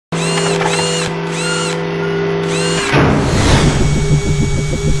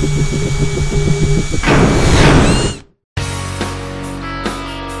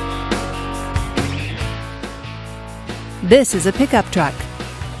This is a pickup truck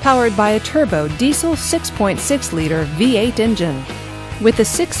powered by a turbo diesel 6.6-liter V8 engine with a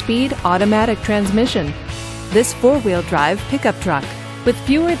 6-speed automatic transmission. This four-wheel drive pickup truck, with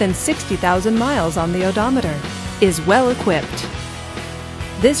fewer than 60,000 miles on the odometer, is well equipped.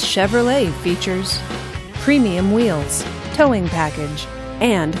 This Chevrolet features premium wheels, towing package,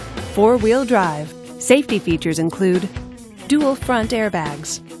 and four-wheel drive. Safety features include dual front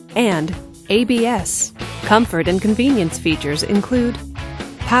airbags and ABS. Comfort and convenience features include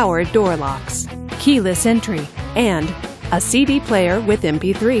power door locks, keyless entry, and a CD player with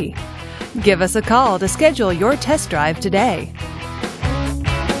MP3. Give us a call to schedule your test drive today.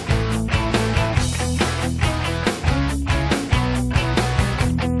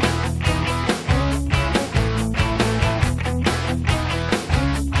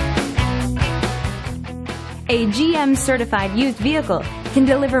 A GM certified used vehicle can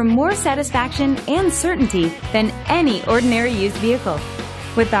deliver more satisfaction and certainty than any ordinary used vehicle.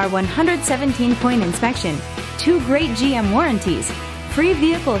 With our 117-point inspection, 2 great GM warranties, free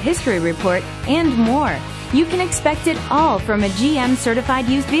vehicle history report, and more, you can expect it all from a GM certified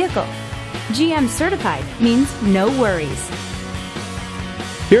used vehicle. GM certified means no worries.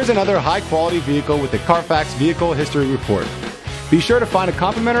 Here's another high-quality vehicle with the Carfax Vehicle History Report. Be sure to find a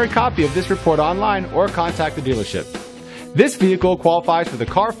complimentary copy of this report online or contact the dealership. This vehicle qualifies for the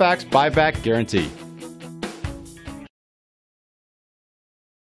Carfax Buyback Guarantee.